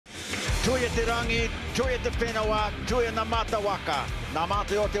Tuia te rangi, tuia te whenua, tuia na matawaka. Nā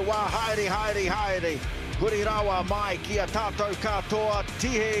mate o te wā, haere, haere, haere. Huri rawa mai ki a tātou katoa,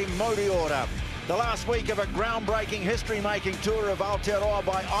 tihe Māori ora. The last week of a groundbreaking, history-making tour of Aotearoa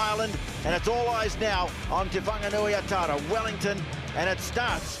by Ireland, and it's all eyes now on Te Whanganui-a-Tara, Wellington, and it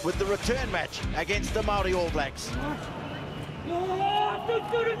starts with the return match against the Māori All Blacks.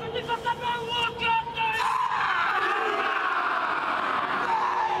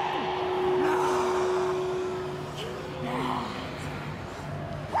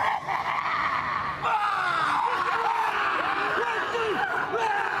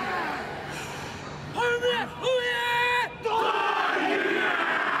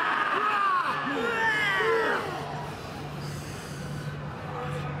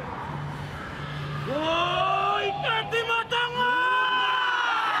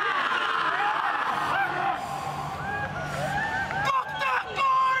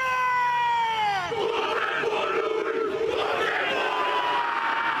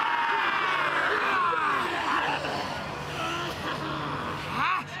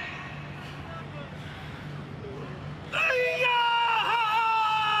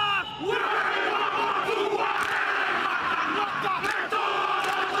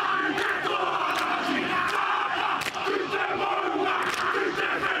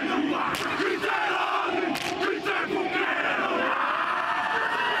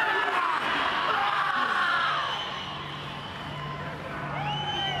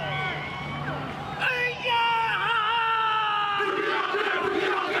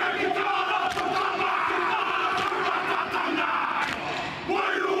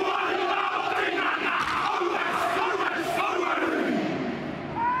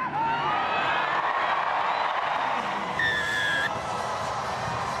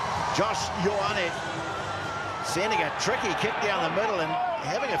 Josh Ioane sending a tricky kick down the middle and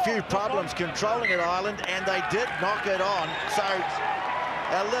having a few problems controlling it, Ireland, and they did knock it on. So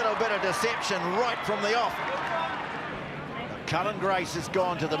a little bit of deception right from the off. Cullen Grace has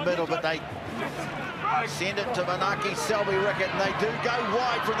gone to the middle, but they send it to Manaki, Selby Rickett, and they do go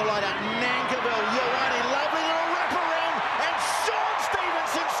wide from the line-out. Nankivell, Ioane, lovely little wraparound, and Sean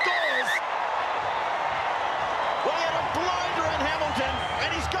Stevenson scores! Well, he had a blinder in Hamilton, and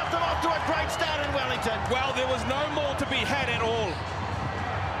he's got them off to a great start in Wellington. Well, there was no more to be had at all.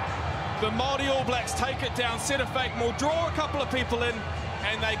 The Māori All Blacks take it down, set a fake maul, draw a couple of people in,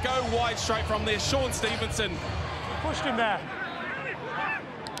 and they go wide straight from there. Sean Stevenson pushed him there.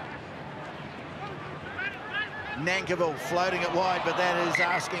 Nankivell floating it wide, but that is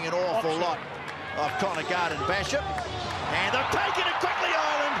asking an awful lot of Connor Garden-Bishop. And they're taking it quickly,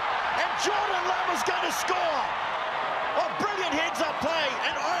 Ireland, and Jordan Lummer's going to score. A brilliant heads-up play,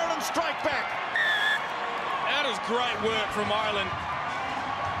 and Ireland strike back. That is great work from Ireland,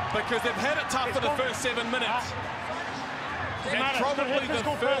 because they've had it tough for the first 7 minutes. And probably the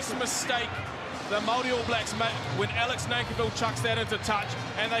first mistake the Māori All Blacks make when Alex Nankivell chucks that into touch,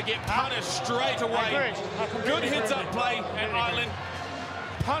 and they get punished straight away. Good heads-up play, and Ireland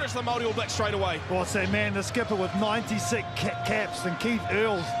punish the Māori All Blacks straight away. Well, say, man, the skipper with 96 caps and Keith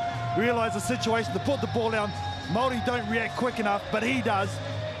Earls realised the situation to put the ball down. Māori don't react quick enough, but he does.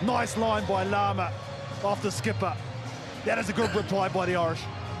 Nice line by Lama off the skipper. That is a good reply by the Irish.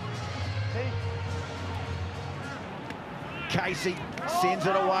 Casey sends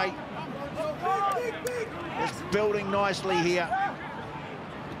it away. It's building nicely here.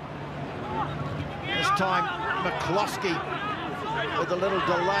 This time, McCloskey with a little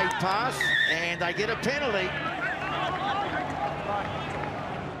delayed pass, and they get a penalty.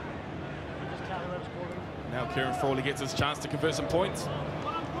 Now Kieran Frawley gets his chance to convert some points.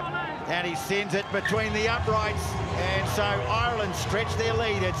 And he sends it between the uprights, and so Ireland stretch their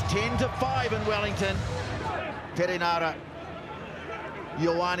lead. It's 10-5 in Wellington. Perinara,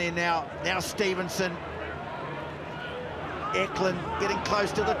 Ioane now Stevenson. Eklund getting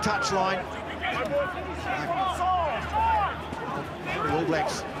close to the touchline. The All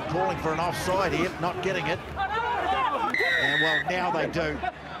Blacks calling for an offside here, not getting it. And well, now they do.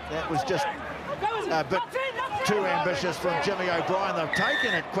 That was just a bit too ambitious from Jimmy O'Brien. They've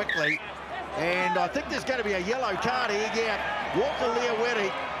taken it quickly, and I think there's going to be a yellow card here. Yeah, Walker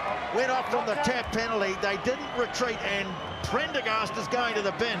Leaweri went off from the tap penalty. They didn't retreat, and Prendergast is going to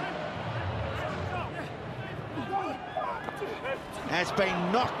the bin. That's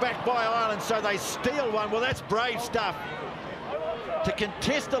been knocked back by Ireland, so they steal one. Well, that's brave stuff. To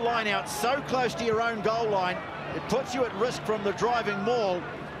contest the line out so close to your own goal line, it puts you at risk from the driving maul.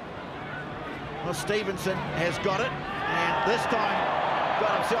 Well, Stevenson has got it, and this time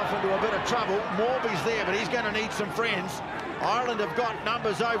got himself into a bit of trouble. Morby's there, but he's going to need some friends. Ireland have got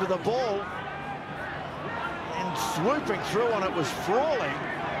numbers over the ball. And swooping through on it was Frawley.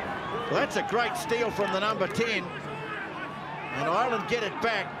 Well, that's a great steal from the number 10. And Ireland get it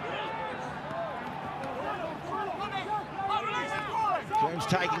back. Coombs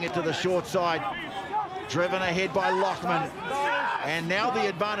taking it to the short side. Driven ahead by Lockman. And now the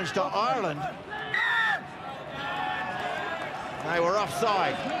advantage to Ireland. They were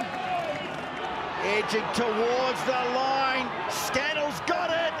offside. Edging towards the line. Scannell's got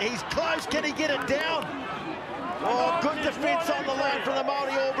it. He's close. Can he get it down? Oh, good defence on the line from the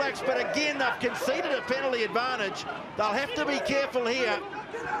Māori All Blacks, but again, they've conceded a penalty advantage. They'll have to be careful here.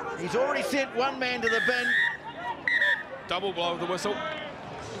 He's already sent one man to the bin. Double blow the whistle.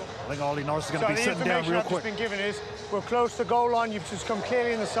 I think Ollie Norris is going to be sitting down real quick. The information I've just been given is we're close to the goal line. You've just come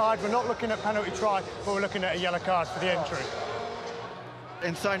clearly in the side. We're not looking at penalty try, but we're looking at a yellow card for the entry.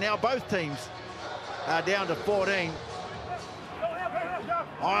 And so now both teams are down to 14.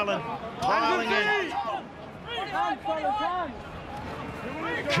 Ireland piling in.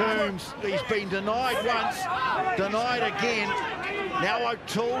 Coombs, he's been denied once, denied again. Now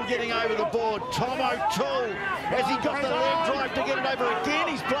O'Toole getting over the board. Tom O'Toole, has he got the leg drive to get it over again?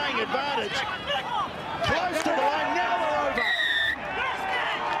 He's playing advantage. Close to the line, now they're over.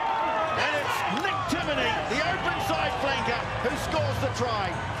 And it's Nick Timoney, the open side flanker, who scores the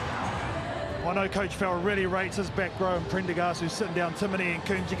try. I know Coach Farrell really rates his back row and Prendergast, who's sitting down Timoney and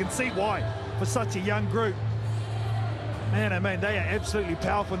Coombs. You can see why for such a young group. Man, oh man, they are absolutely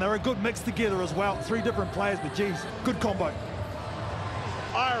powerful, and they're a good mix together as well. 3 different players, but geez, good combo.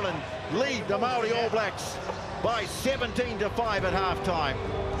 Ireland lead the Māori All Blacks by 17-5 at half-time.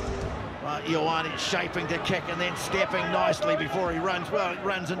 Ioane shaping to kick and then stepping nicely before he runs. Well, it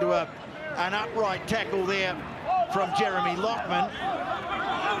runs into an upright tackle there from Jeremy Lockman.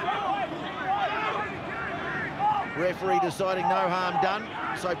 Referee deciding no harm done,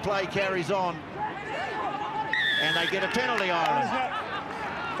 so play carries on. And they get a penalty, Ireland.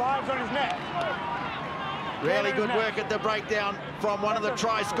 Five's on his neck. Really good work at the breakdown from one of the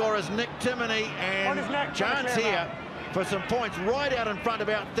try scorers, Nick Timoney, and chance here for some points right out in front,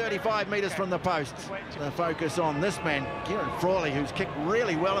 about 35 metres from the posts. The focus on this man, Kieran Frawley, who's kicked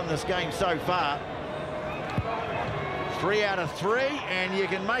really well in this game so far. 3 out of 3, and you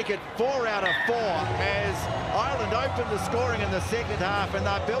can make it 4 out of 4 as Ireland opened the scoring in the second half, and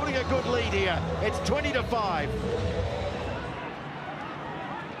they're building a good lead here. It's 20-5.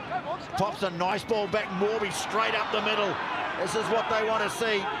 Pops a nice ball back, Morby straight up the middle. This is what they want to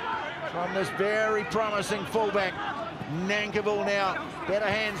see from this very promising fullback. Nankivell now, better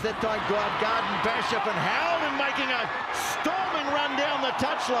hands that time. Garden Bishop and Howland making a storming run down the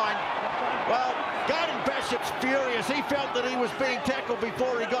touchline. Well, Garden Bishop's furious. He felt that he was being tackled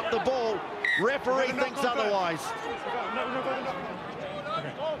before he got the ball. Referee thinks otherwise.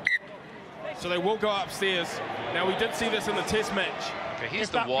 So they will go upstairs. Now, we did see this in the test match. Okay, here's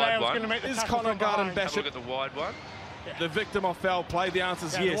the wide one. Is Connor Garden Bishop Look at the wide one. the victim of foul play? The answer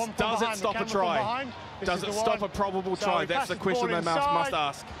is yes. Does it stop a try? Does it stop a probable try? That's the question they must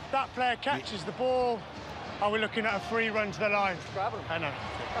ask. That player catches the ball. Are we looking at a free run to the line? I know.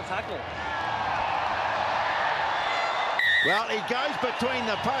 That's tackling. Well, he goes between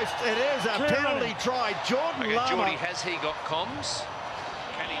the posts. It is a penalty try. Jordan Lama. Geordie, has he got comms?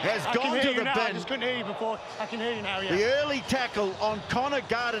 Has gone to the bin. I just couldn't hear you before. I can hear you now, yeah. The early tackle on Connor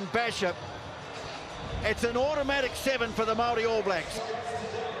Garden Bishop. It's an automatic 7 for the Māori All Blacks.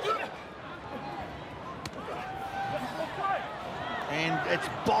 And it's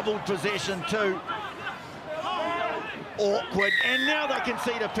bobbled possession too. Awkward. And now they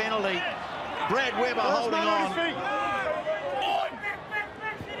concede a penalty. Brad Weber holding on.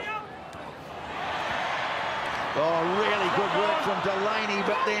 Oh, really good work from Delaney,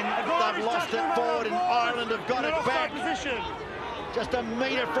 but then they've lost it forward and Ireland have got it back. Just a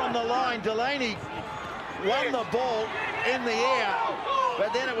metre from the line. Delaney won the ball in the air,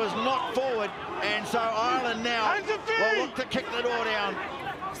 but then it was knocked forward, and so Ireland now will look to kick the door down.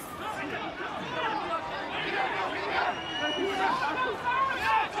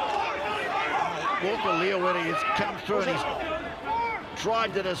 Walker Leawitty has come through and he's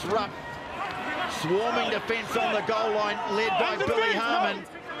tried to disrupt. Swarming defence on the goal line, led by Billy Harmon.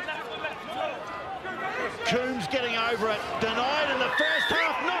 Coombs getting over it, denied in the first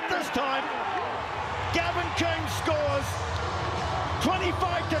half, not this time. Gavin Coombs scores.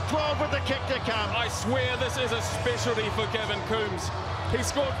 25-12 with the kick to come. I swear this is a specialty for Gavin Coombs. He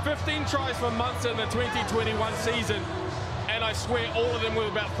scored 15 tries for Munster in the 2021 season, and I swear all of them were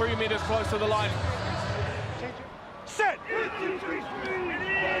about 3 metres close to the line. Set!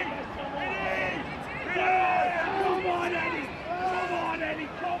 Yeah, come on, Eddie!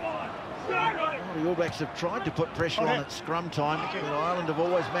 The All Blacks have tried to put pressure on at scrum time, but Ireland have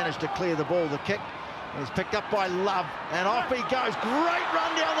always managed to clear the ball. The kick is picked up by Love, and off he goes. Great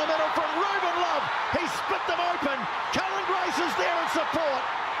run down the middle from Ruben Love. He split them open. Cullen Grace is there in support.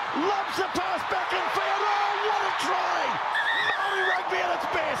 Loves the pass back in field. Oh, what a try! Māori rugby at its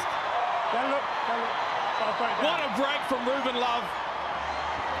best. What a break from Ruben Love.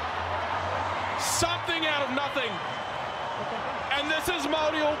 Something out of nothing. And this is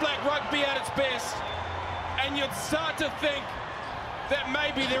Māori All Black rugby at its best. And you'd start to think that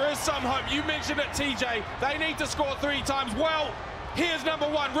maybe there is some hope. You mentioned it, TJ. They need to score 3 times. Well, here's number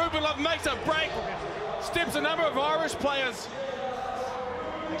 1. Ruben Love makes a break. Steps a number of Irish players.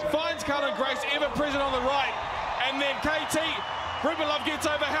 Finds Cullen Grace, ever present on the right. And then KT, Ruben Love gets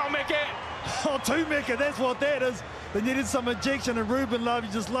over Haumeke. Oh, 2 Mecca, that's what that is. They needed some injection, and Ruben Love,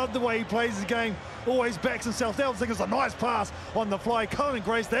 you just love the way he plays his game, always backs himself. That was a nice pass on the fly. Cullen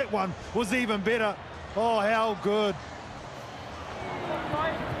Grace, that one was even better. Oh, how good.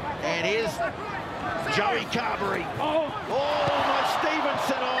 And here's Joey Carberry. Oh, my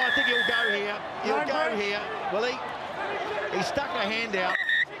Stevenson. Oh, I think he'll go here. He'll go here. Will he? He stuck a hand out.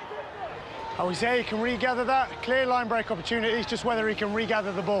 Oh, he's there, he can regather that. Clear line break opportunities, just whether he can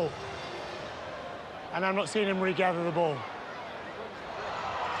regather the ball. And I'm not seeing him regather the ball.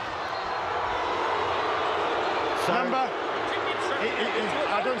 So, remember,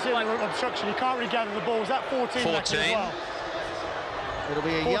 I don't see an obstruction. He can't regather the ball. Is that 14? 14. As well? It'll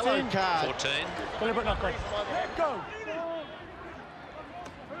be a 14. yellow card. 14. Deliberate knuckle. Go.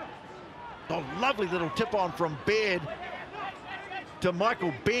 Oh, lovely little tip on from Baird to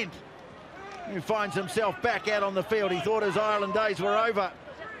Michael Bent, who finds himself back out on the field. He thought his Ireland days were over.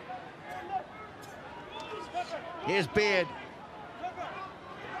 Here's Baird.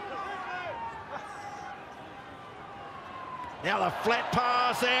 Now the flat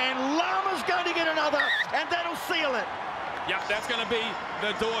pass, and Lama's going to get another, and that'll seal it. Yep, that's going to be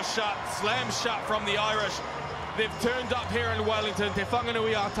the door shut, slam shut from the Irish. They've turned up here in Wellington, Te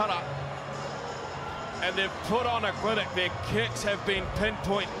Whanganui Atara, and they've put on a clinic. Their kicks have been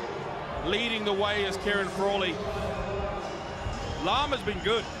pinpoint. Leading the way is Kieran Frawley. Lama's been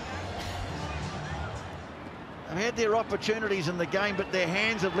good. They've had their opportunities in the game, but their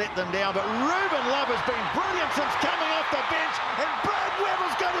hands have let them down. But Ruben Love has been brilliant since coming off the bench, and Brad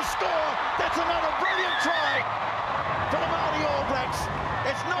Weber's going to score. That's another brilliant try for the Māori All Blacks.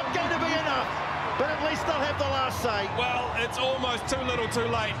 It's not going to be enough, but at least they'll have the last say. Well, it's almost too little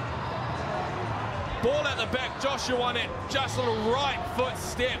too late. Ball at the back, Joshua Net, just a little right foot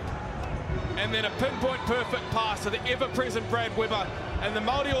step. And then a pinpoint perfect pass to the ever-present Brad Weber. And the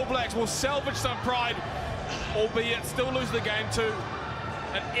Māori All Blacks will salvage some pride, albeit still lose the game to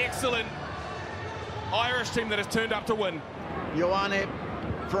an excellent Irish team that has turned up to win. Ioane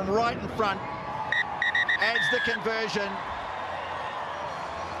from right in front adds the conversion.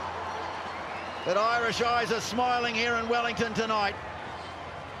 But Irish eyes are smiling here in Wellington tonight.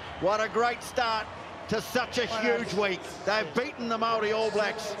 What a great start to such a huge week. They've beaten the Māori All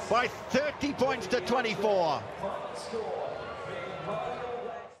Blacks by 30 points to 24.